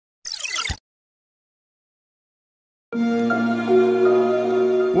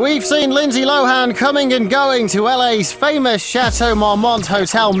We've seen Lindsay Lohan coming and going to LA's famous Chateau Marmont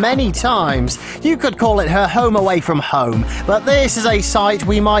hotel many times. You could call it her home away from home, but this is a sight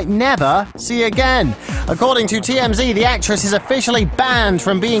we might never see again. According to TMZ, the actress is officially banned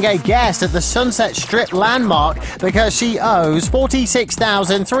from being a guest at the Sunset Strip landmark because she owes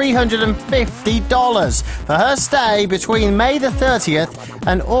 $46,350 for her stay between May the 30th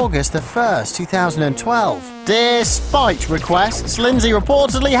and August the 1st, 2012. Despite requests, Lindsay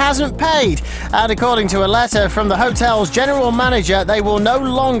reportedly hasn't paid, and according to a letter from the hotel's general manager, they will no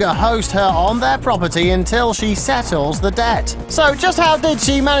longer host her on their property until she settles the debt. So just how did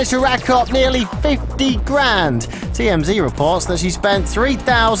she manage to rack up nearly 50 grand? TMZ reports that she spent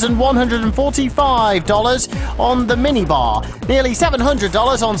 $3,145 on the minibar, nearly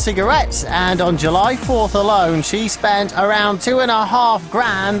 $700 on cigarettes, and on July 4th alone, she spent around $2.5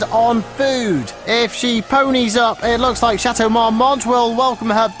 grand on food. If she ponies up, it looks like Chateau Marmont will welcome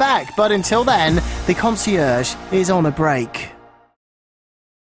her back, but until then, the concierge is on a break.